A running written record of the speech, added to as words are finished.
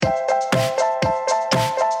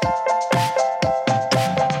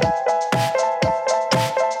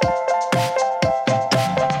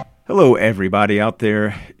Hello, everybody out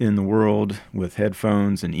there in the world with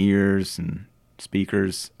headphones and ears and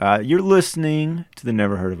speakers. You're listening to the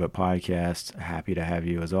Never Heard of It podcast. Happy to have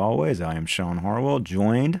you as always. I am Sean Harwell,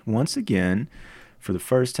 joined once again for the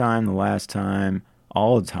first time, the last time,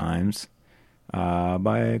 all the times,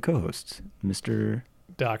 by a co-host, Mr.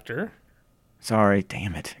 Doctor. Sorry,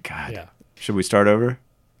 damn it. God. Yeah. Should we start over?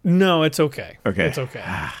 No, it's okay. Okay. It's okay.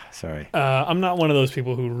 Sorry. I'm not one of those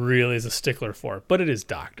people who really is a stickler for it, but it is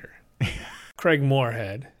Doctor. Craig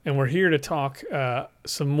Moorhead, and we're here to talk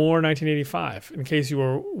some more 1985. In case you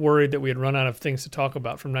were worried that we had run out of things to talk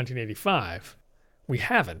about from 1985, we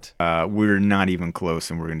haven't. We're not even close,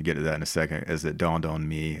 and we're going to get to that in a second, as it dawned on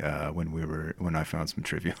me when I found some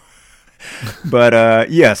trivia. But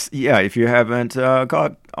if you haven't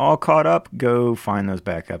got all caught up, go find those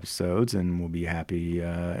back episodes, and we'll be happy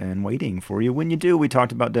and waiting for you. When you do, we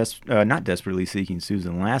talked about not Desperately Seeking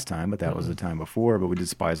Susan last time, but that was the time before. But we did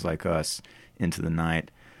Spies Like Us, Into the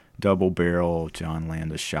Night, Double Barrel, John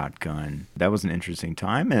Landis Shotgun. That was an interesting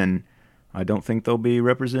time, and I don't think they'll be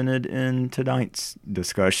represented in tonight's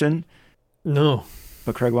discussion. No.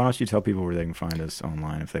 But Craig, why don't you tell people where they can find us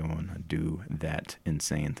online if they want to do that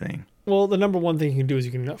insane thing? Well, the number one thing you can do is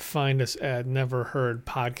you can find us at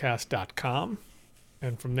neverheardpodcast.com.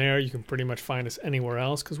 And from there, you can pretty much find us anywhere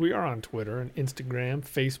else because we are on Twitter and Instagram,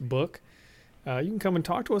 Facebook. You can come and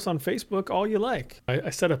talk to us on Facebook all you like. I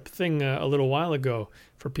set up a thing a little while ago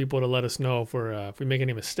for people to let us know if we make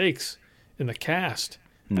any mistakes in the cast.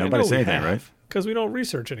 Nobody said anything, right? Because we don't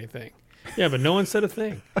research anything. Yeah, but no one said a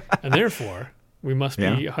thing. And therefore, we must be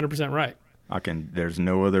 100% right. There's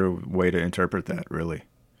no other way to interpret that, really.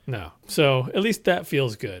 No. So at least that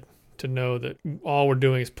feels good to know that all we're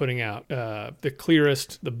doing is putting out the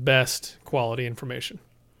clearest, the best quality information.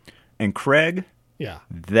 And Craig, yeah,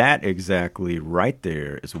 that exactly right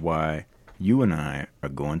there is why you and I are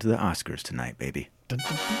going to the Oscars tonight, baby. Dun,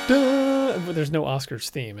 dun, dun, dun. But there's no Oscars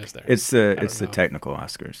theme, is there? It's the technical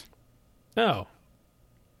Oscars. Oh.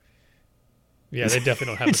 Yeah, they definitely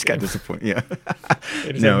don't have it. Just got disappointed. Yeah.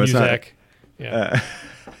 They just have music. Yeah.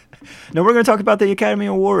 No, we're going to talk about the Academy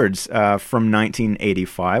Awards from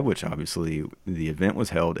 1985, which obviously the event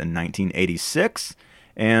was held in 1986.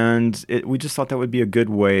 And we just thought that would be a good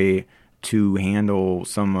way to handle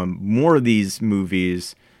some more of these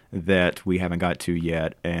movies that we haven't got to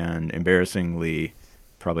yet. And embarrassingly,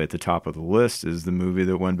 probably at the top of the list is the movie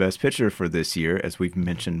that won Best Picture for this year, as we've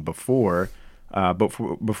mentioned before. But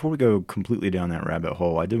before we go completely down that rabbit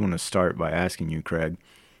hole, I did want to start by asking you, Craig,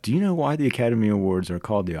 do you know why the Academy Awards are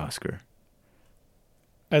called the Oscar?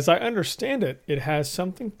 As I understand it, it has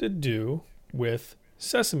something to do with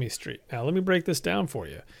Sesame Street. Now, let me break this down for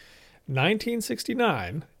you.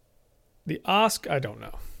 1969, the Oscar, I don't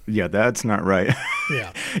know. Yeah, that's not right.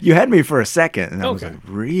 Yeah. You had me for a second, and I was like,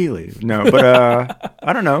 really? No, but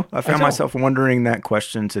I don't know. I found myself wondering that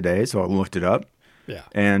question today, so I looked it up. Yeah.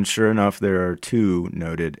 And sure enough, there are two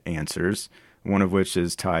noted answers, one of which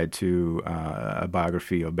is tied to a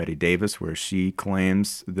biography of Bette Davis, where she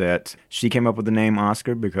claims that she came up with the name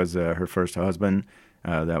Oscar because her first husband,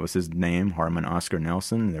 that was his name, Harmon Oscar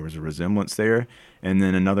Nelson. There was a resemblance there. And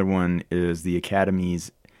then another one is the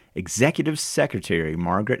Academy's executive secretary,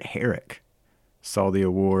 Margaret Herrick, saw the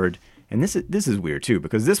award. And this is weird, too,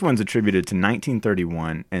 because this one's attributed to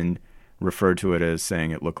 1931 and referred to it as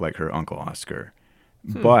saying it looked like her Uncle Oscar.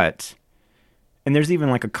 But... And there's even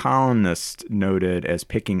like a columnist noted as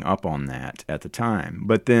picking up on that at the time.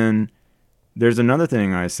 But then there's another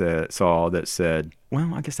thing I saw that said,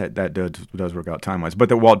 well, I guess that does work out time-wise, but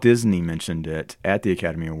that Walt Disney mentioned it at the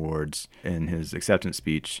Academy Awards in his acceptance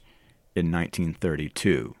speech in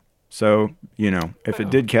 1932. So, if it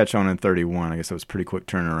did catch on in 31, I guess it was a pretty quick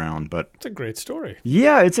turnaround. But it's a great story.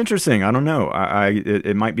 Yeah, it's interesting. I don't know.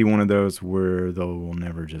 It might be one of those where there will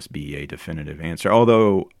never just be a definitive answer.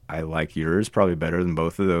 Although I like yours probably better than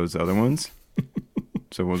both of those other ones.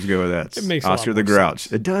 So we'll just go with that. It makes Oscar the Grouch.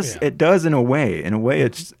 Sense. It does. Yeah. It does in a way. In a way,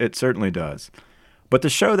 it certainly does. But the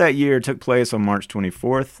show that year took place on March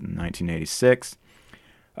 24th, 1986.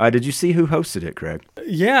 Did you see who hosted it, Craig?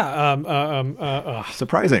 Yeah.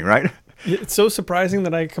 Surprising, right? It's so surprising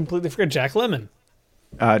that I completely forgot. Jack Lemmon.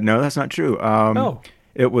 No, that's not true.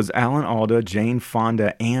 It was Alan Alda, Jane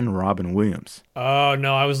Fonda, and Robin Williams. Oh,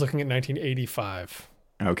 no, I was looking at 1985.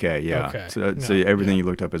 Okay, yeah. Okay. So everything you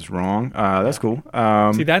looked up is wrong. That's cool.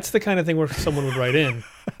 See, that's the kind of thing where someone would write in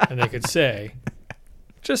and they could say,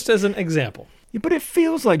 just as an example. Yeah, but it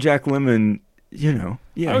feels like Jack Lemmon... he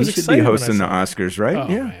should be hosting the Oscars, right? Oh,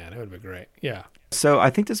 yeah. Man, it would be great. Yeah. So I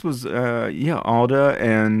think this was, Alda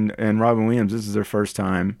and Robin Williams. This is their first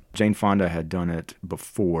time. Jane Fonda had done it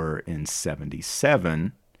before in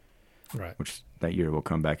 1977. Right. which that year will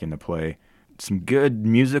come back into play. Some good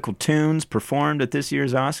musical tunes performed at this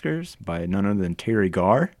year's Oscars by none other than Terry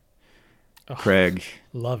Garr. Oh, Craig,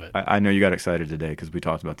 love it. I know you got excited today because we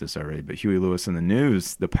talked about this already, but Huey Lewis and the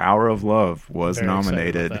News, The Power of Love, was Very excited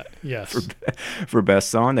nominated about that. Yes. for Best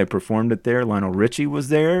Song. They performed it there. Lionel Richie was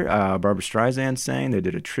there. Barbara Streisand sang. They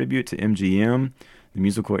did a tribute to MGM, the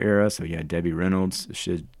musical era. So you had Debbie Reynolds,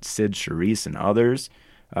 Sid Charisse, and others.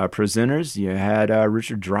 Presenters, you had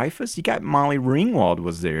Richard Dreyfuss. You got Molly Ringwald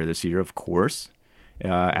was there this year, of course.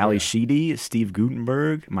 Ali Sheedy, Steve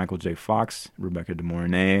Guttenberg, Michael J. Fox, Rebecca De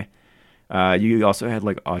Mornay. You also had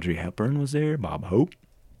like Audrey Hepburn was there, Bob Hope,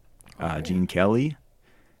 Gene Kelly,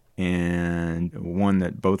 and one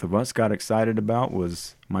that both of us got excited about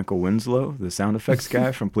was Michael Winslow, the sound effects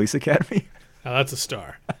guy from Police Academy. Now that's a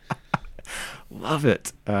star. Love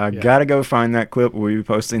it. Gotta go find that clip. We'll be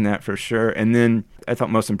posting that for sure. And then I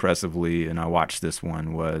thought most impressively, and I watched this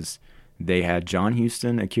one, was they had John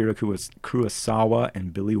Huston, Akira Kurosawa,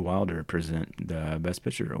 and Billy Wilder present the Best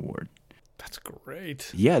Picture award. That's great.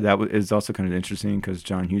 Yeah, that is also kind of interesting because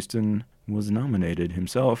John Huston was nominated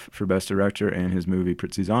himself for Best Director, and his movie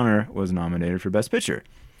Prizzi's Honor was nominated for Best Picture.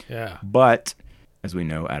 Yeah. But, as we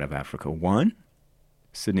know, Out of Africa won.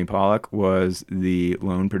 Sidney Pollack was the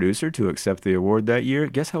lone producer to accept the award that year.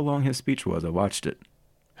 Guess how long his speech was? I watched it.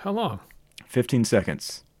 How long? 15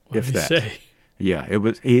 seconds, What did he say? Yeah, it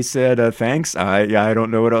was. He said, "Thanks. I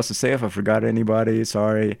don't know what else to say. If I forgot anybody,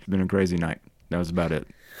 sorry. It's been a crazy night." That was about it.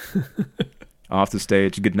 Off the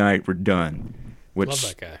stage. Good night. We're done. Which Love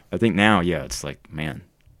that guy. I think now, yeah, it's like, man,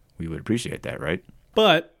 we would appreciate that, right?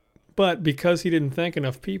 But because he didn't thank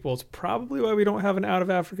enough people, it's probably why we don't have an Out of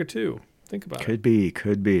Africa 2. Think about it.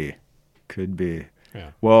 Could be.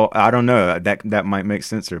 Yeah. Well, I don't know. That might make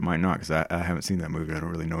sense or it might not because I haven't seen that movie. I don't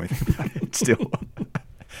really know anything about it still.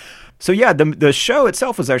 So yeah, the show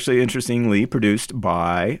itself was actually interestingly produced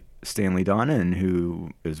by Stanley Donen,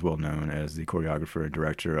 who is well known as the choreographer and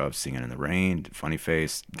director of Singing in the Rain, Funny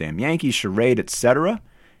Face, Damn Yankee, Charade, etc.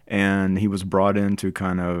 And he was brought in to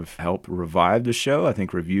kind of help revive the show. I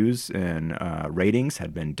think reviews and ratings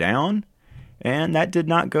had been down, and that did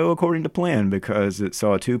not go according to plan because it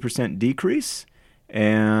saw a 2% decrease.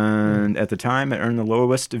 And at the time, it earned the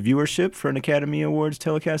lowest viewership for an Academy Awards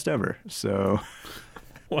telecast ever. So...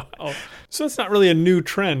 Wow. So it's not really a new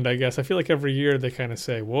trend, I guess. I feel like every year they kind of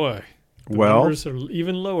say, boy, the well, numbers are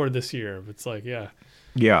even lower this year. It's like, yeah.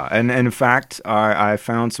 Yeah, and in fact, I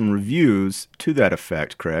found some reviews to that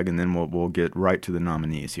effect, Craig, and then we'll get right to the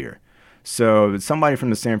nominees here. So somebody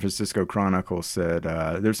from the San Francisco Chronicle said,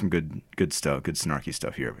 there's some good stuff, good snarky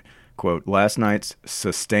stuff here. Quote, last night's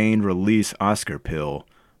sustained release Oscar pill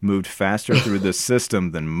moved faster through the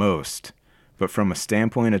system than most. But from a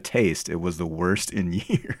standpoint of taste, it was the worst in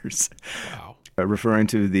years. Wow. Referring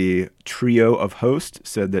to the trio of hosts,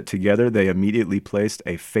 said that together they immediately placed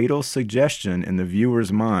a fatal suggestion in the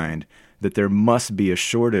viewer's mind that there must be a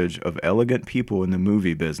shortage of elegant people in the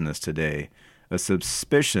movie business today, a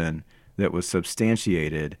suspicion that was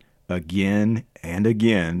substantiated again and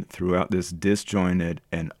again throughout this disjointed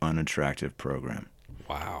and unattractive program.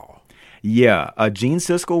 Wow. Yeah, Gene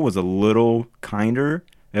Siskel was a little kinder,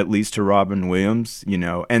 at least to Robin Williams,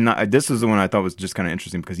 and this is the one I thought was just kind of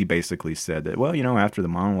interesting because he basically said that, well, after the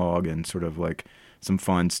monologue and sort of like some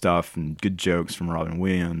fun stuff and good jokes from Robin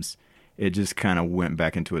Williams, it just kind of went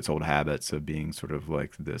back into its old habits of being sort of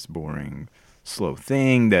like this boring, slow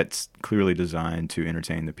thing that's clearly designed to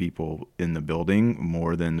entertain the people in the building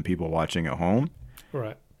more than the people watching at home.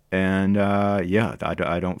 Right. And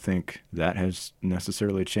I don't think that has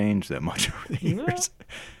necessarily changed that much over the years. No.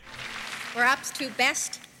 We're up to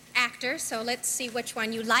Best Actor, so let's see which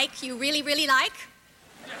one you really, really like.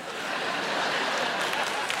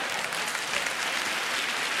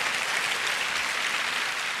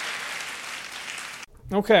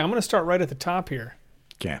 Okay, I'm going to start right at the top here.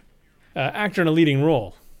 Okay. Actor in a leading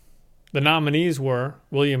role. The nominees were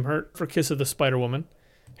William Hurt for Kiss of the Spider Woman,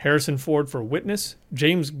 Harrison Ford for Witness,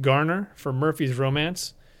 James Garner for Murphy's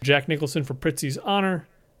Romance, Jack Nicholson for Prizzi's Honor,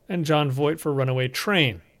 and John Voight for Runaway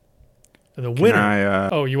Train. The winner.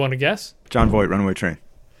 You want to guess? John Voight, Runaway Train.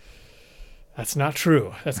 That's not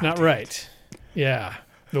true. That's not right. Yeah.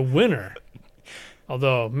 The winner.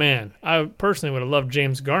 Although, man, I personally would have loved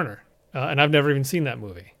James Garner. And I've never even seen that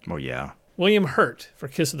movie. Well, yeah. William Hurt for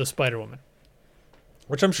Kiss of the Spider Woman.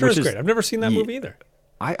 Which I'm sure is great. I've never seen that movie either.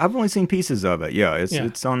 I've only seen pieces of it. Yeah,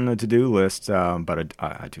 it's on the to-do list, but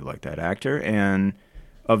I do like that actor. And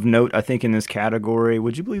of note, I think in this category,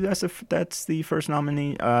 would you believe that's the first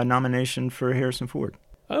nomination for Harrison Ford?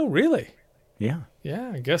 Oh, really? Yeah.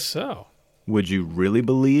 Yeah, I guess so. Would you really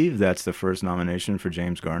believe that's the first nomination for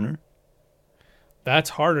James Garner? That's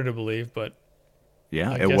harder to believe, but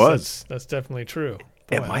Yeah, I it guess was. That's definitely true.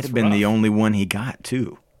 It Boy, might that's have been the rough. only one he got,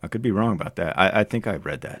 too. I could be wrong about that. I think I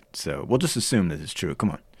read that. So we'll just assume that it's true. Come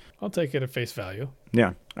on. I'll take it at face value.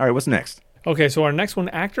 Yeah. All right, what's next? Okay, so our next one,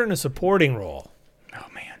 actor in a supporting role. Oh,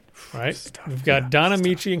 man. Right? This is tough. We've got Yeah, Donna this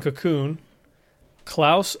is Michi in Cocoon,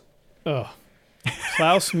 Klaus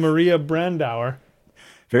Maria Brandauer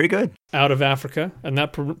Very good. out of Africa, and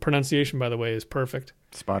that pronunciation, by the way, is perfect.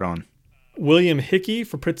 Spot on. William Hickey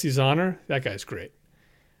for Prizzi's Honor. That guy's great.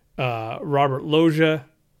 Robert Loggia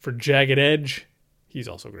for Jagged Edge. He's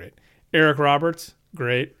also great. Eric Roberts,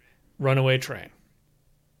 great. Runaway Train.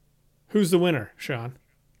 Who's the winner, Sean?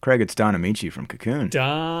 Craig, it's Don Amici from Cocoon.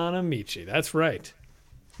 Donna Michi. That's right.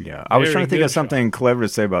 Yeah, I was Very trying to think good, of something clever to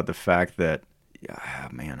say about the fact that,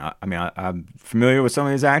 I'm familiar with some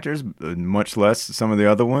of these actors, much less some of the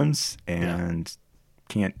other ones, and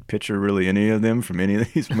can't picture really any of them from any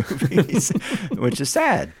of these movies, which is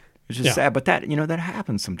sad. Sad, but that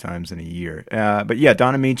happens sometimes in a year. But yeah,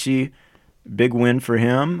 Don Amici, big win for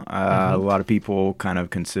him. A lot of people kind of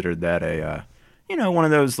considered that one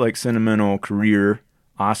of those like sentimental career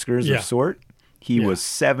Oscars of sort. He was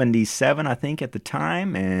 77, I think, at the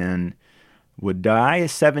time, and would die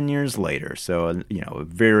 7 years later. So, a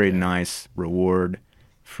very nice reward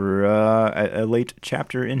for a late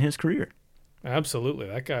chapter in his career. Absolutely.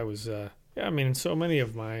 That guy was, in so many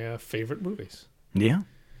of my favorite movies. Yeah.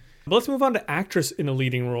 But let's move on to actress in a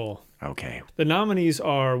leading role. Okay. The nominees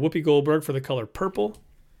are Whoopi Goldberg for The Color Purple,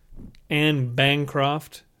 Anne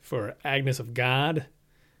Bancroft for Agnes of God,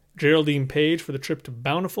 Geraldine Page for The Trip to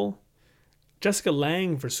Bountiful, Jessica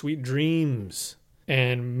Lange for Sweet Dreams,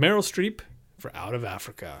 and Meryl Streep for Out of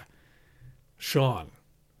Africa. Sean,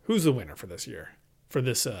 who's the winner for this year, for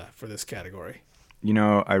this category?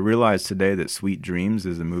 I realized today that Sweet Dreams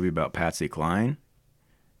is a movie about Patsy Cline.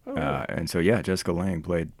 Oh, and so, Jessica Lange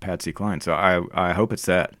played Patsy Cline. So I hope it's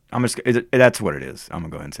that. That's what it is. I'm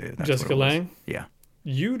going to go ahead and say it. That's Jessica what it was. Lange? Yeah.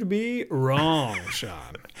 You'd be wrong,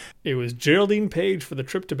 Sean. It was Geraldine Page for The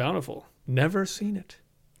Trip to Bountiful. Never seen it.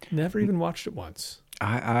 Never even watched it once.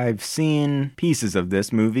 I've seen pieces of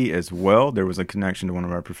this movie as well. There was a connection to one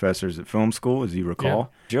of our professors at film school, as you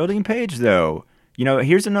recall. Yeah. Geraldine Page, though,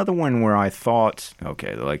 here's another one where I thought,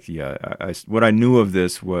 what I knew of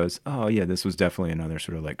this was, this was definitely another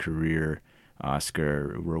sort of like career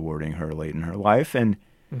Oscar rewarding her late in her life. And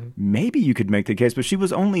maybe you could make the case, but she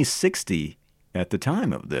was only 60 at the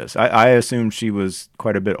time of this. I assumed she was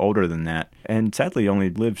quite a bit older than that, and sadly only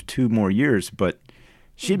lived 2 more years, but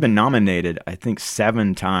she'd been nominated, I think,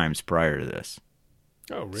 7 times prior to this.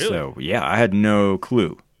 Oh, really? So, I had no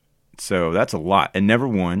clue. So that's a lot, and never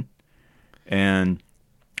won. And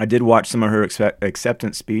I did watch some of her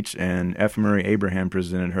acceptance speech, and F. Murray Abraham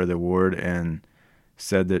presented her the award and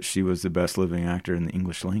said that she was the best living actor in the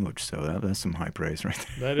English language. So that's some high praise right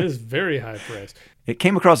there. That is very high praise. It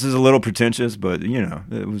came across as a little pretentious, but,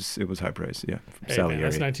 it was high praise, yeah. Hey, Sally man,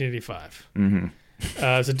 that's Area. 1985. Mm-hmm.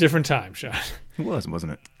 It's a different time, Sean. It was,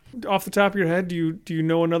 wasn't it? Off the top of your head, do you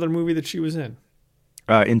know another movie that she was in?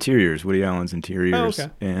 Interiors, Woody Allen's Interiors. Oh,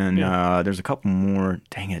 okay. And there's a couple more.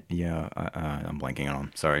 Dang it, I'm blanking on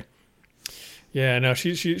them. Sorry. Yeah, no,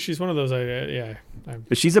 she's one of those.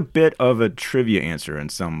 She's a bit of a trivia answer in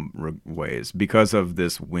some ways because of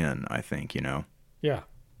this win, I think, Yeah.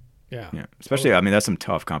 Especially, that's some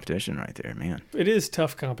tough competition right there, man. It is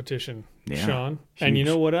tough competition, Sean. Huge. And you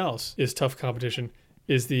know what else is tough competition?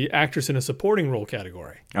 Is the actress in a supporting role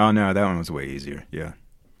category. Oh, no, that one was way easier. Yeah.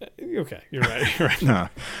 Okay, you're right. You're right. No,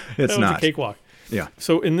 it's that not. was a cakewalk. Yeah.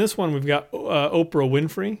 So in this one, we've got Oprah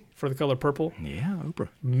Winfrey for The Color Purple. Yeah, Oprah.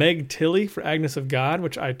 Meg Tilly for Agnes of God,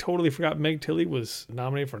 which I totally forgot Meg Tilly was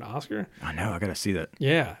nominated for an Oscar. I know. I got to see that.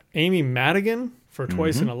 Yeah. Amy Madigan for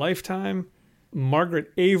Twice in a Lifetime.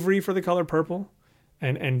 Margaret Avery for The Color Purple.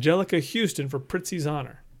 And Angelica Houston for Prizzi's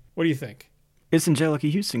Honor. What do you think? It's Angelica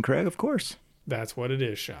Houston, Craig, of course. That's what it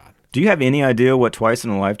is, Sean. Do you have any idea what Twice in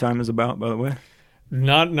a Lifetime is about, by the way?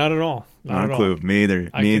 Not at all. Not a clue. Me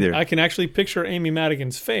either. I can actually picture Amy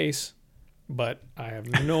Madigan's face, but I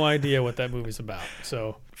have no idea what that movie's about.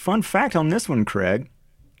 So, fun fact on this one, Craig.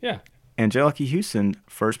 Yeah. Angelica Houston,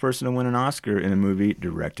 first person to win an Oscar in a movie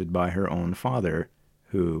directed by her own father,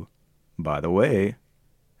 who, by the way,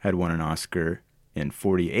 had won an Oscar in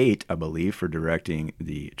 1948, I believe, for directing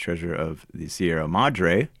The Treasure of the Sierra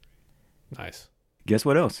Madre. Nice. Guess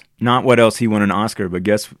what else? Not what else he won an Oscar, but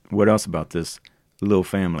guess what else about this little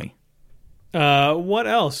family? What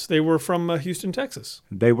else? They were from Houston, Texas.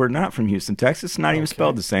 They were not from Houston, Texas. Not even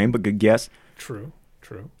spelled the same, but good guess. True.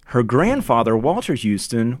 Her grandfather, Walter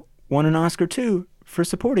Houston, won an Oscar, too, for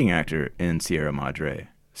supporting actor in Sierra Madre.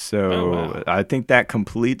 So Oh, wow. I think that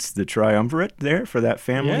completes the triumvirate there for that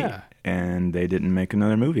family. Yeah. And they didn't make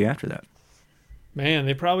another movie after that. Man,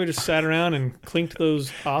 they probably just sat around and clinked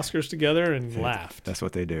those Oscars together and laughed. That's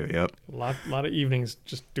what they do. Yep. A lot of evenings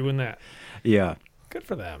just doing that. Yeah. Good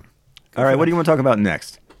for them. All right. What do you want to talk about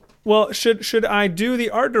next? Well, should I do the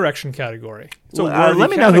art direction category? It's a Well, worthy let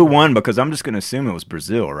me know who category. won, because I'm just going to assume it was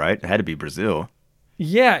Brazil, right? It had to be Brazil.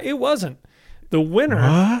 Yeah, it wasn't. The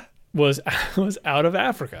winner was Out of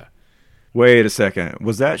Africa. Wait a second.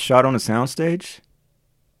 Was that shot on a soundstage?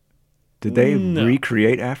 Did they No.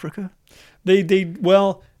 recreate Africa? They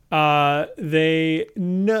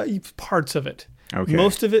no parts of it. Okay.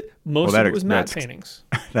 Most of it that was matte that's- paintings.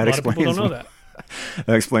 that a lot of people explains don't know that.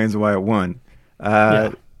 That explains why it won.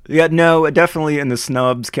 Yeah. Yeah, no, definitely in the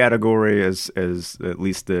snubs category, as at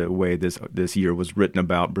least the way this year was written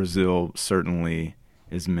about, Brazil certainly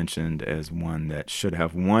is mentioned as one that should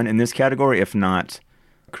have won in this category, if not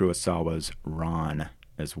Kurosawa's Ran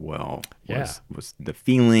as well. Was the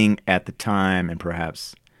feeling at the time, and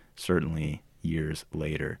perhaps certainly years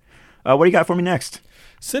later. What do you got for me next?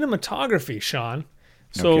 Cinematography, Sean.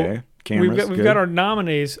 So Okay. Cameras, we've good. got our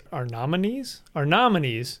nominees. Our nominees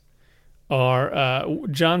are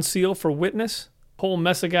John Seal for Witness, whole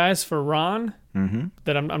mess of guys for Ron. Mm-hmm.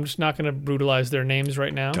 That I'm just not going to brutalize their names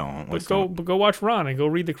right now. Let's But go watch Ron and go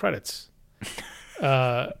read the credits.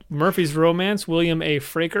 Murphy's Romance, William A.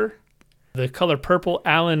 Fraker. The Color Purple,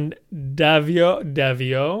 Alan Davio.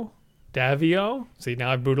 See,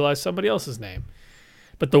 now I've brutalized somebody else's name.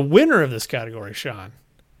 But the winner of this category, Sean,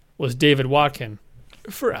 was David Watkin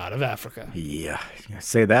for Out of Africa. Yeah, I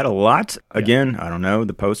say that a lot. Again, I don't know.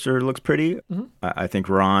 The poster looks pretty. Mm-hmm. I think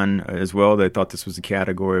Ron as well. They thought this was a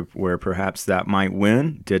category where perhaps that might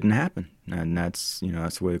win. Didn't happen, and that's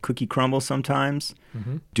the way the cookie crumbles sometimes.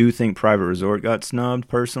 Mm-hmm. Do think Private Resort got snubbed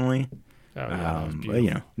personally. Oh, yeah, that was But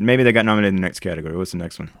beautiful. maybe they got nominated in the next category. What's the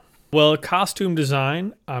next one? Well, costume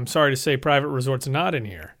design. I'm sorry to say, Private Resort's not in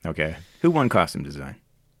here. Okay, who won costume design?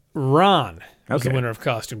 Ron was the Okay. winner of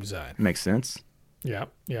costume design. Makes sense. Yeah.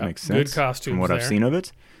 Makes sense. Good costumes from what there. I've seen of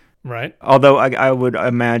it. Right. Although I would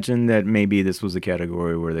imagine that maybe this was a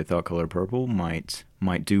category where they thought Color Purple might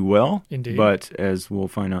do well. Indeed. But as we'll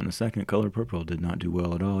find out in a second, Color Purple did not do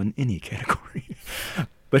well at all in any category.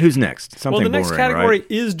 But who's next? Something Well, the next boring, category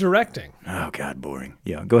right? is directing. Oh, God, boring.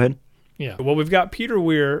 Yeah, go ahead. Yeah. Well, we've got Peter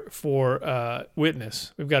Weir for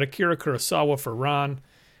Witness. We've got Akira Kurosawa for Ron.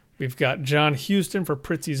 We've got John Huston for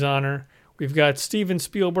Prizzi's Honor. We've got Steven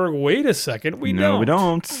Spielberg. Wait a second. We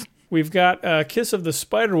don't. We've got Kiss of the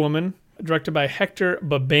Spider Woman, directed by Hector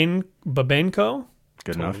Babenko.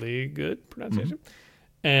 Good enough. Totally good pronunciation.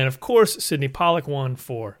 And, of course, Sidney Pollack won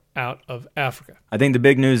for Out of Africa. I think the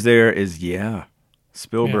big news there is,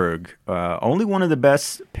 Spielberg, only one of the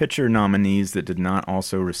Best Picture nominees that did not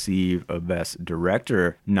also receive a Best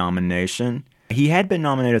Director nomination. He had been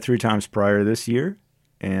nominated 3 times prior this year,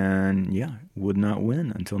 and would not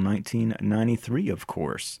win until 1993, of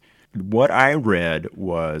course. What I read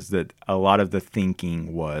was that a lot of the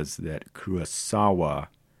thinking was that Kurosawa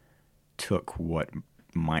took what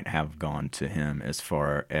might have gone to him as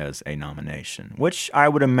far as a nomination, which I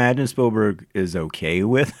would imagine Spielberg is okay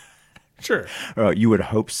with. Sure. You would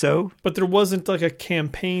hope so. But there wasn't like a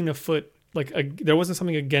campaign afoot. There wasn't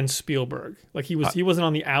something against Spielberg. Like he wasn't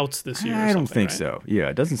on the outs this year. I don't think so. Yeah,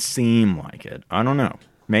 it doesn't seem like it. I don't know.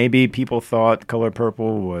 Maybe people thought Color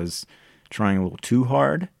Purple was trying a little too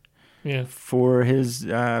hard. Yeah. For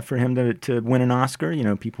him to win an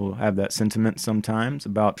Oscar. People have that sentiment sometimes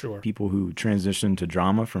about people who transition to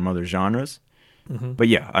drama from other genres. Mm-hmm. But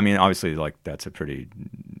obviously, that's a pretty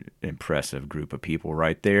impressive group of people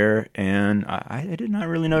right there. And I did not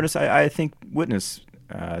really notice. I think Witness,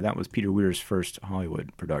 that was Peter Weir's first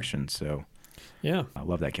Hollywood production. So yeah, I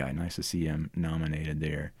love that guy. Nice to see him nominated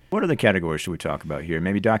there. What other categories should we talk about here?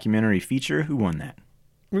 Maybe documentary feature? Who won that?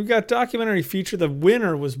 We've got documentary feature. The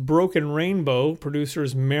winner was Broken Rainbow,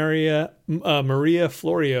 producers Maria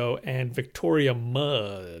Florio and Victoria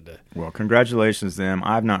Mudd. Well, congratulations to them.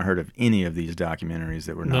 I've not heard of any of these documentaries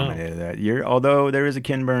that were nominated that year, although there is a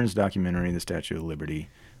Ken Burns documentary, The Statue of Liberty,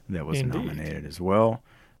 that was nominated as well.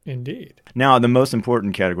 Indeed. Now, the most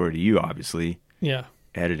important category to you, obviously,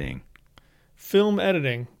 editing. Film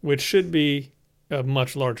editing, which should be a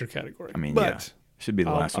much larger category. Should be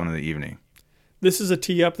the last one of the evening. This is a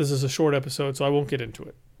tee-up. This is a short episode, so I won't get into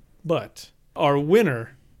it. But our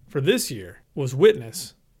winner for this year was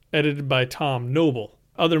Witness, edited by Tom Noble.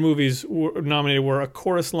 Other movies nominated were A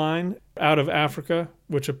Chorus Line, Out of Africa,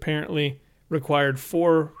 which apparently required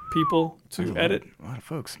 4 people to edit. A lot of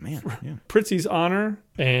folks, man. Yeah. Prizzi's Honor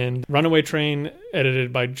and Runaway Train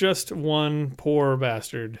edited by just one poor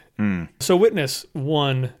bastard. So Witness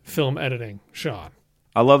won film editing, Sean.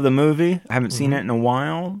 I love the movie. I haven't seen it in a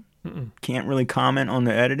while. Can't really comment on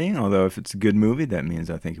the editing, although if it's a good movie, that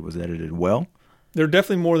means I think it was edited well. There are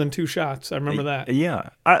definitely more than 2 shots. I remember that. Yeah.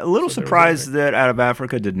 A little surprised that Out of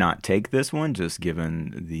Africa did not take this one, just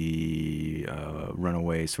given the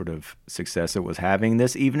Runaway sort of success it was having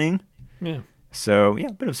this evening. Yeah. So, yeah,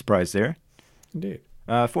 a bit of surprise there. Indeed.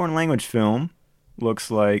 Foreign language film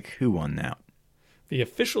looks like, who won that? The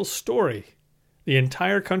Official Story. The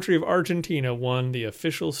entire country of Argentina won The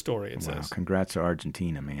Official Story, it says. Congrats to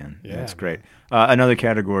Argentina, man. Yeah, That's great. Another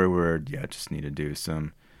category where, just need to do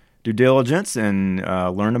some due diligence and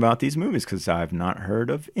learn about these movies because I've not heard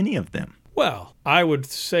of any of them. Well, I would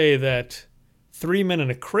say that 3 Men in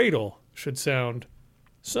a Cradle should sound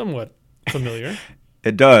somewhat familiar.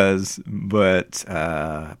 It does, but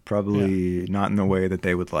probably not in the way that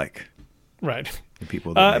they would like. Right. The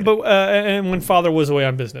people that and When Father Was Away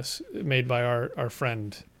on Business, made by our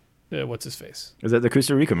friend, what's his face? Is that the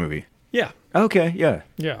Costa Rica movie? Yeah. Okay, yeah.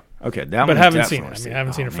 Yeah. Okay, that But one haven't seen it. definitely I mean, I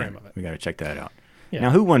haven't seen a frame man. of it. We got to check that out. Yeah.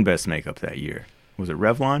 Now, who won Best Makeup that year? Was it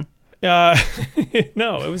Revlon?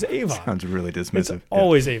 No, it was Avon. Sounds really dismissive. It's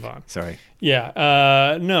always Avon. Sorry.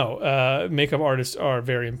 Yeah. No, makeup artists are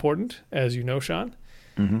very important, as you know, Sean.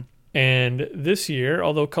 Mm-hmm. And this year,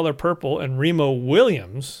 although Color Purple and Remo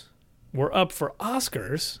Williams were up for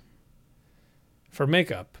Oscars for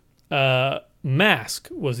makeup, Mask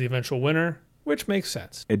was the eventual winner, which makes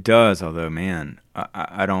sense. It does, although, man,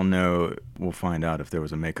 I don't know. We'll find out if there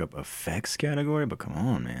was a makeup effects category, but come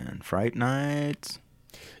on, man. Fright Night,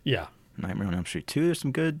 Yeah. Nightmare on Elm Street 2, there's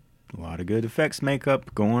a lot of good effects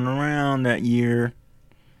makeup going around that year.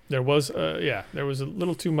 There was a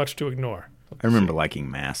little too much to ignore. I remember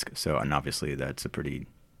liking Mask, and obviously that's a pretty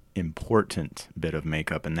important bit of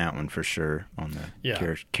makeup in that one for sure on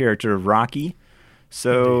the character of Rocky.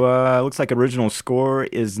 So looks like original score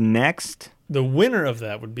is next. The winner of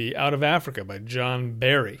that would be Out of Africa by John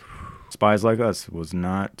Barry. Spies Like Us was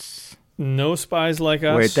not... No Spies Like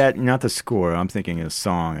Us. Wait, that not the score. I'm thinking of the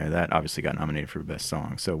song. That obviously got nominated for Best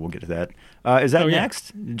Song, so we'll get to that. Is that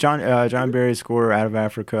next? John Barry's score, Out of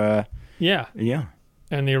Africa. Yeah. Yeah.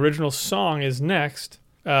 And the original song is next.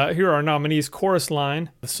 Here are our nominees. Chorus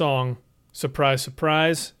line, the song Surprise,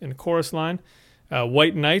 Surprise in chorus line.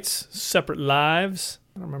 White Knights, Separate Lives.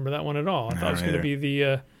 I don't remember that one at all. I thought it was going to be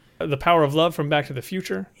the Power of Love from Back to the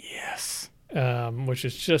Future. Yes. Which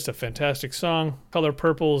is just a fantastic song. Color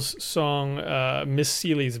Purple's song Miss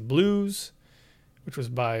Seeley's Blues, which was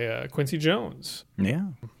by Quincy Jones. Yeah,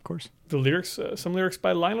 of course. The lyrics, some lyrics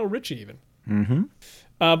by Lionel Richie even. Mm-hmm.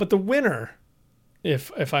 But the winner,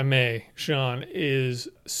 if I may, Sean, is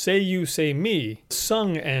Say You, Say Me,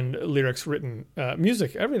 sung and lyrics written,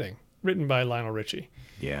 music, everything, written by Lionel Richie.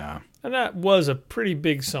 Yeah. And that was a pretty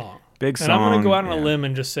big song. Big song. And I'm going to go out on a limb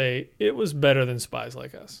and just say it was better than Spies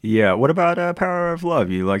Like Us. Yeah. What about Power of Love?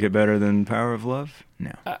 You like it better than Power of Love?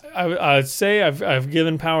 No. I'd say I've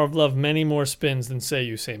given Power of Love many more spins than Say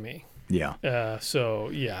You, Say Me. Yeah. I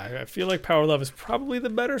feel like Power of Love is probably the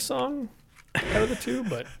better song out of the two,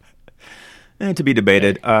 but... To be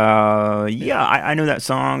debated. I know that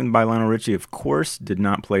song by Lionel Richie, of course. Did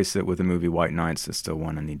not place it with the movie White Knights. It's still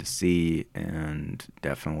one I need to see, and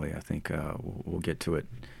definitely I think we'll get to it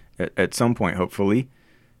at some point, hopefully.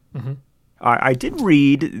 Mm-hmm. I did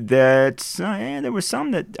read that there were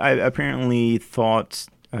some that I apparently thought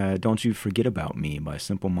Don't You Forget About Me by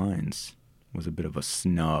Simple Minds was a bit of a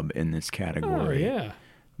snub in this category. Oh, yeah.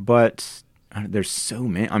 But... there's so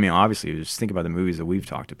many. I mean, obviously, just think about the movies that we've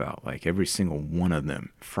talked about. Like, every single one of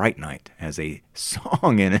them. Fright Night has a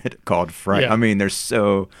song in it called Fright. Yeah. I mean, there's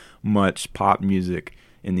so much pop music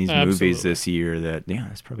in these movies this year that,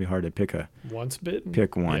 it's probably hard to pick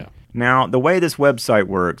one. Yeah. Now, the way this website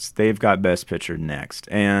works, they've got Best Picture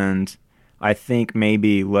next. And I think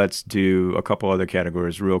maybe let's do a couple other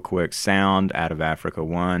categories real quick. Sound, Out of Africa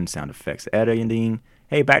won. Sound effects editing.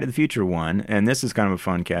 Hey, Back to the Future won, and this is kind of a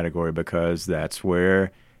fun category because that's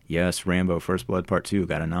where, Rambo First Blood Part 2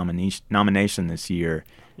 got a nomination this year,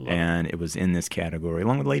 and it was in this category,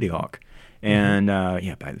 along with Lady Hawk. And, Back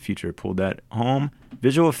to the Future pulled that home.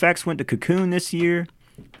 Visual effects went to Cocoon this year.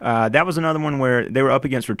 That was another one where they were up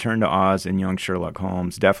against Return to Oz and Young Sherlock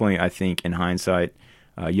Holmes. Definitely, I think, in hindsight,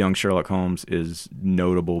 Young Sherlock Holmes is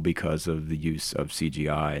notable because of the use of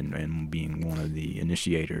CGI and being one of the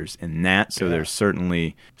initiators in that. So there's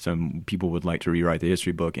certainly some people would like to rewrite the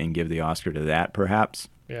history book and give the Oscar to that, perhaps.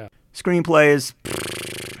 Yeah. Screenplays,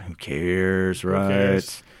 who cares, right? Who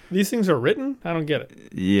cares? These things are written? I don't get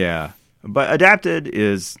it. Yeah. But adapted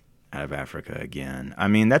is Out of Africa again. I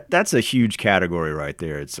mean, that's a huge category right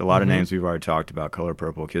there. It's a lot of names we've already talked about. Color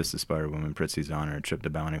Purple, Kiss the Spider-Woman, Prizzi's Honor, Trip to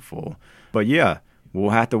Bountiful. But yeah,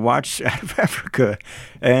 we'll have to watch Out of Africa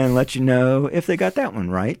and let you know if they got that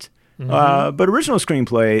one right. But original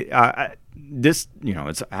screenplay, I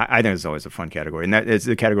think it's always a fun category. And that is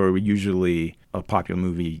the category where usually a popular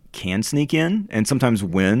movie can sneak in and sometimes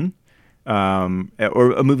win.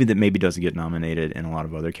 Or a movie that maybe doesn't get nominated in a lot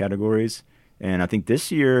of other categories. And I think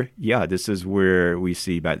this year, this is where we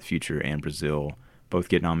see Back to the Future and Brazil both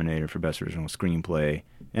get nominated for Best Original Screenplay.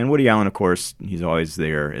 And Woody Allen, of course, he's always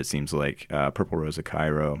there, it seems like. Purple Rose of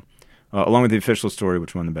Cairo, along with The Official Story,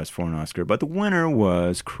 which won the Best Foreign Oscar. But the winner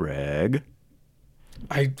was Craig.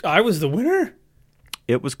 I was the winner?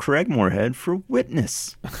 It was Craig Moorhead for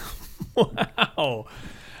Witness. Wow.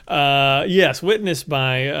 Yes, Witness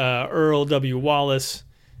by Earl W. Wallace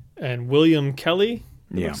and William Kelly,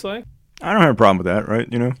 looks like. I don't have a problem with that, right?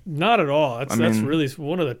 You know, not at all. That's really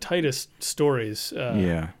one of the tightest stories.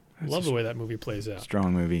 Yeah, love the way that movie plays out.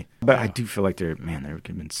 Strong movie, but I do feel like there could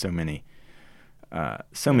have been so many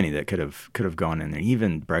that could have gone in there.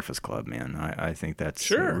 Even Breakfast Club, man. I think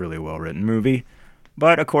that's a really well written movie.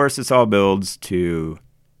 But of course, this all builds to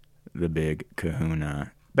the big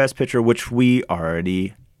Kahuna Best Picture, which we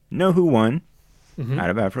already know who won.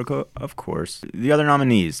 Out of Africa, of course. The other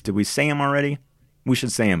nominees, did we say them already? We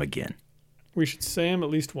should say them again. We should say them at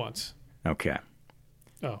least once. Okay.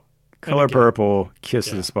 Oh. Color Purple, Kiss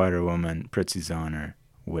of the Spider-Woman, Prizzi's Honor,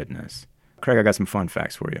 Witness. Craig, I got some fun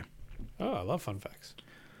facts for you. Oh, I love fun facts.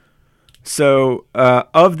 So,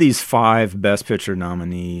 of these 5 Best Picture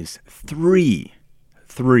nominees, 3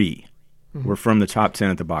 were from the top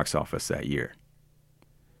 10 at the box office that year.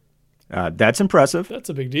 That's impressive. That's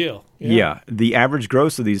a big deal. Yeah. The average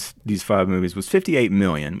gross of these 5 movies was $58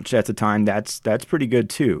 million, which at the time that's pretty good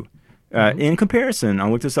too. In comparison, I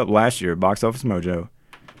looked this up last year, Box Office Mojo.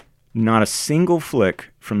 Not a single flick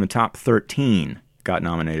from the top 13 got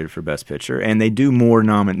nominated for Best Picture, and they do more.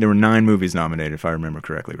 There were 9 movies nominated, if I remember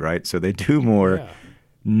correctly, right? So they do more. Yeah.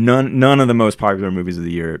 None of the most popular movies of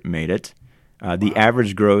the year made it. The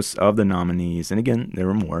average gross of the nominees, and again, there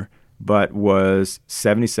were more, but was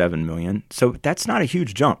 $77 million. So that's not a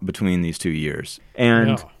huge jump between these 2 years.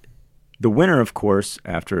 And the winner, of course,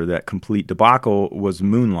 after that complete debacle was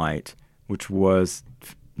Moonlight, which was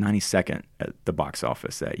 92nd at the box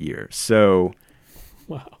office that year. So,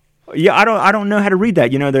 yeah, I don't know how to read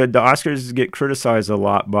that. You know, the Oscars get criticized a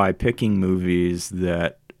lot by picking movies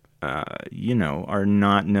that, are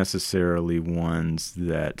not necessarily ones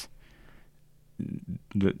that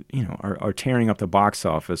are tearing up the box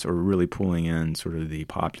office or really pulling in sort of the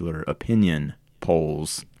popular opinion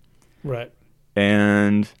polls. Right.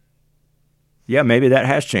 And yeah, maybe that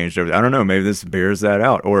has changed over. I don't know. Maybe this bears that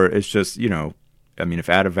out, or it's just if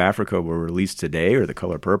Out of Africa were released today, or The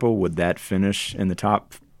Color Purple, would that finish in the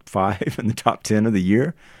top 5 in the top 10 of the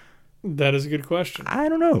year? That is a good question. I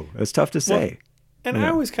don't know. It's tough to say. And I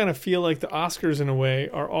always kind of feel like the Oscars, in a way,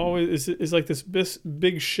 are always is like this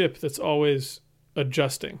big ship that's always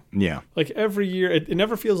adjusting. Yeah. Like every year, it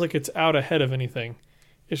never feels like it's out ahead of anything.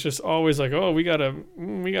 It's just always like, oh, we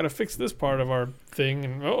gotta fix this part of our thing,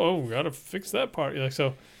 and we gotta fix that part. Like,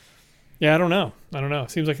 so, yeah, I don't know.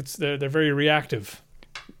 It seems like they're very reactive.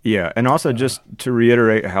 Yeah, and also just to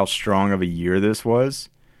reiterate how strong of a year this was.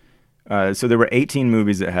 So there were 18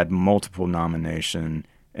 movies that had multiple nomination,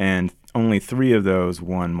 and only 3 of those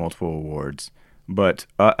won multiple awards. But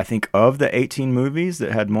I think of the 18 movies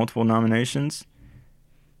that had multiple nominations,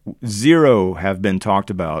 0 have been talked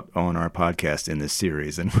about on our podcast in this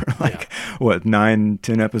series. And we're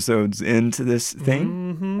 9-10 episodes into this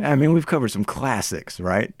thing? Mm-hmm. I mean, we've covered some classics,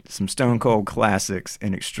 right? Some stone cold classics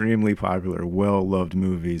and extremely popular, well-loved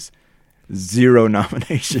movies. 0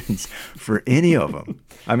 nominations for any of them.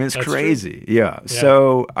 I mean, it's crazy. Yeah.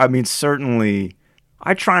 So, I mean, certainly,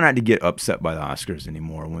 I try not to get upset by the Oscars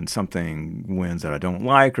anymore when something wins that I don't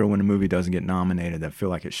like, or when a movie doesn't get nominated that I feel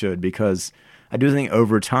like it should, because I do think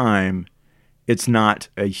over time, it's not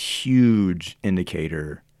a huge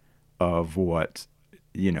indicator of what,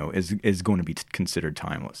 is going to be considered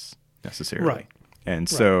timeless necessarily. Right. And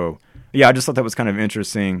so, I just thought that was kind of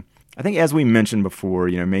interesting. I think, as we mentioned before,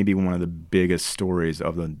 maybe one of the biggest stories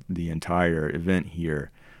of the entire event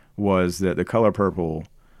here was that The Color Purple,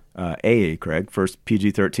 Craig, first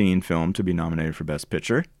PG-13 film to be nominated for Best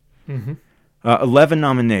Picture. Mm-hmm. 11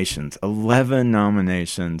 nominations,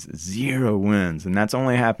 0 wins, and that's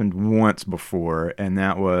only happened once before, and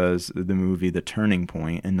that was the movie The Turning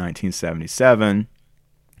Point in 1977.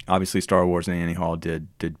 Obviously, Star Wars and Annie Hall did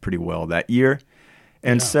pretty well that year.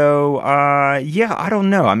 And Yeah. so, I don't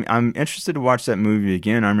know. I'm interested to watch that movie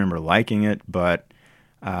again. I remember liking it, but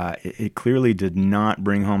it clearly did not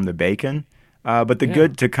bring home the bacon. But the Yeah.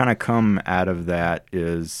 good to kind of come out of that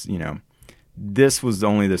is, this was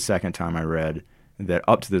only the second time I read that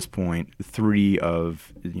up to this point, 3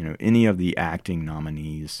 of, any of the acting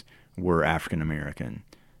nominees were African American.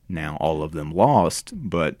 Now, all of them lost,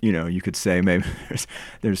 but, you could say maybe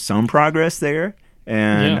there's some progress there.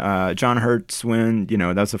 And John Hurt Swin,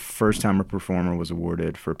 that's the first time a performer was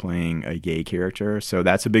awarded for playing a gay character. So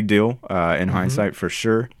that's a big deal in hindsight for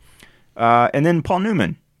sure. And then Paul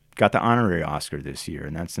Newman got the honorary Oscar this year,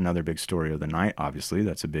 and that's another big story of the night. Obviously,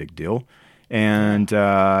 that's a big deal. And,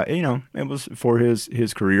 it was for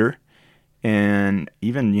his career. And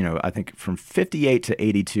even, I think from 58 to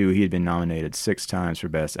 82, he had been nominated 6 times for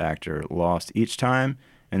Best Actor, lost each time.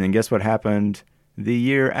 And then guess what happened the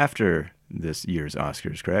year after this year's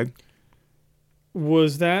Oscars, Craig?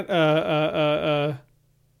 Was that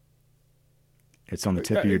It's on the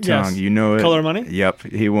tip of your yes. tongue. You know it. Color Money? Yep,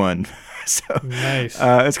 he won. So Nice.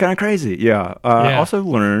 it's kind of crazy. Yeah. Yeah. Also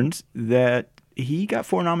learned that he got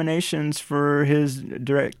 4 nominations for his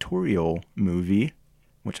directorial movie,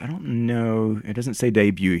 which I don't know. It doesn't say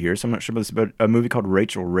debut here, so I'm not sure about this, but a movie called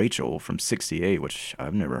Rachel from '68, which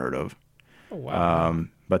I've never heard of. Oh, wow.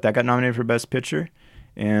 But that got nominated for Best Picture,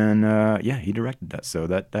 and he directed that. So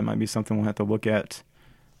that might be something we'll have to look at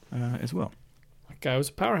as well. That guy was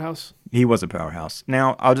a powerhouse. He was a powerhouse.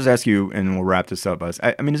 Now, I'll just ask you, and we'll wrap this up, Buzz.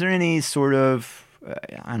 I mean, is there any sort of,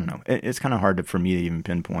 I don't know, it's kind of hard for me to even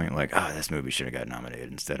pinpoint, like, this movie should have got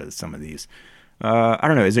nominated instead of some of these. I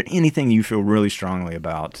don't know. Is there anything you feel really strongly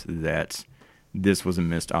about that this was a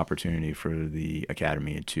missed opportunity for the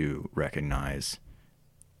Academy to recognize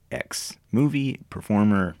X movie,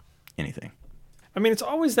 performer, anything? I mean, it's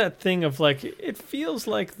always that thing of like, it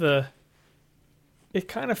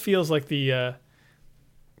kind of feels like the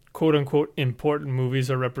quote unquote important movies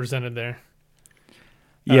are represented there.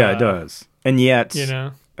 Yeah, it does. And yet,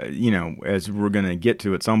 You know, as we're going to get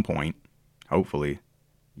to at some point, hopefully,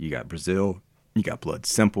 you got Brazil, you got Blood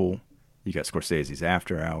Simple, you got Scorsese's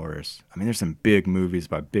After Hours. I mean, there's some big movies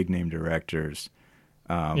by big name directors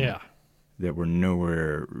that were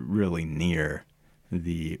nowhere really near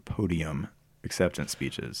the podium acceptance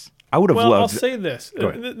speeches. I would have well, loved. I'll say this: Go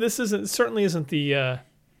ahead. this certainly isn't the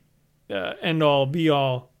end all be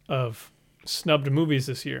all of snubbed movies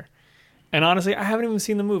this year. And honestly, I haven't even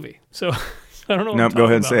seen the movie, so I don't know. No, go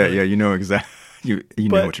ahead and say it. Yeah, you know exactly. You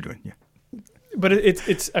know what you're doing. Yeah. But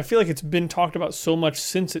it's. I feel like it's been talked about so much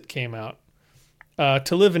since it came out.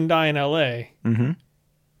 To Live and Die in L.A. Mm-hmm.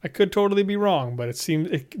 I could totally be wrong, but it seems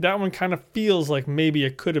that one kind of feels like maybe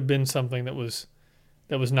it could have been something that was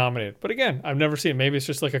nominated. But again, I've never seen it. Maybe it's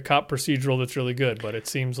just like a cop procedural that's really good. But it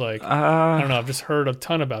seems like I don't know. I've just heard a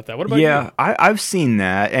ton about that. What about you? I've seen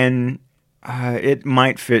that, and it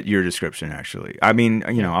might fit your description. Actually, I mean,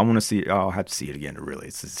 I want to see. I'll have to see it again to really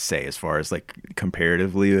say as far as like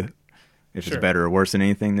comparatively, if it's better or worse than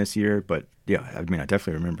anything this year. But yeah, I mean, I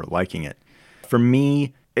definitely remember liking it. For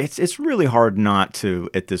me, it's really hard not to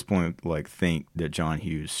at this point like think that John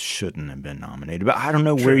Hughes shouldn't have been nominated. But I don't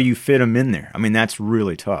know where you fit him in there. I mean, that's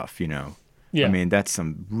really tough. Yeah. I mean, that's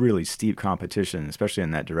some really steep competition, especially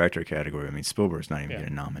in that director category. I mean, Spielberg's not even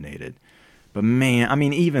getting nominated. But man, I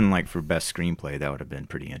mean, even like for best screenplay, that would have been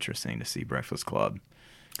pretty interesting to see Breakfast Club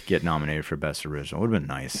get nominated for best original. It would have been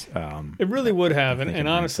nice. It really would have, and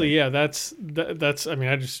honestly, that's. I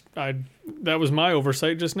mean, that was my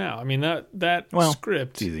oversight just now. I mean, that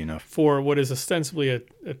script easy enough for what is ostensibly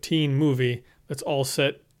a teen movie that's all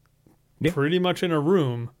set pretty much in a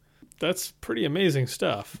room. That's pretty amazing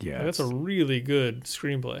stuff. Yeah, that's a really good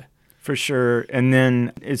screenplay for sure. And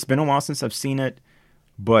then it's been a while since I've seen it.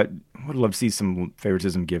 But I would love to see some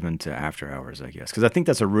favoritism given to After Hours, I guess, because I think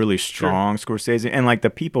that's a really strong Scorsese. And like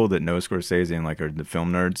the people that know Scorsese and like are the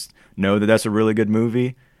film nerds know that that's a really good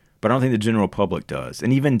movie. But I don't think the general public does.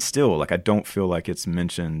 And even still, like I don't feel like it's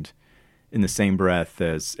mentioned in the same breath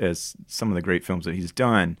as some of the great films that he's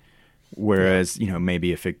done. Whereas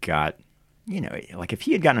maybe if it got like if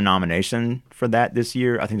he had gotten a nomination for that this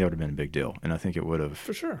year, I think that would have been a big deal. And I think it would have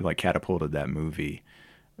for sure like catapulted that movie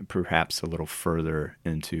perhaps a little further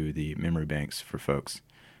into the memory banks for folks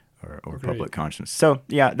or public conscience. So,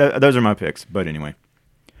 yeah, those are my picks. But anyway,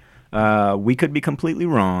 we could be completely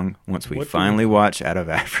wrong once we finally watch Out of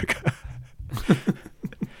Africa.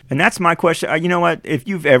 And that's my question. You know what? If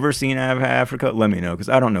you've ever seen Out of Africa, let me know, because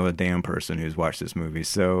I don't know a damn person who's watched this movie.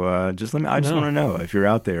 So just let me. I just want to know if you're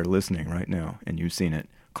out there listening right now and you've seen it.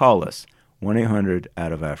 Call us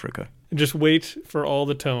 1-800-OUT-OF-AFRICA. Just wait for all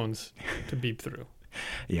the tones to beep through.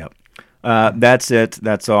 Yep. That's it.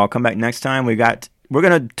 That's all. Come back next time. We're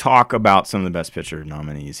going to talk about some of the Best Picture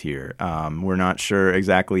nominees here. We're not sure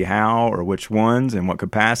exactly how or which ones and what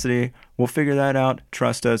capacity. We'll figure that out.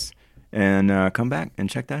 Trust us. And come back and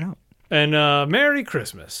check that out. And Merry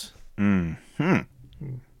Christmas. Mm-hmm. A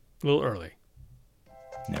little early.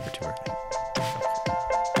 Never too early.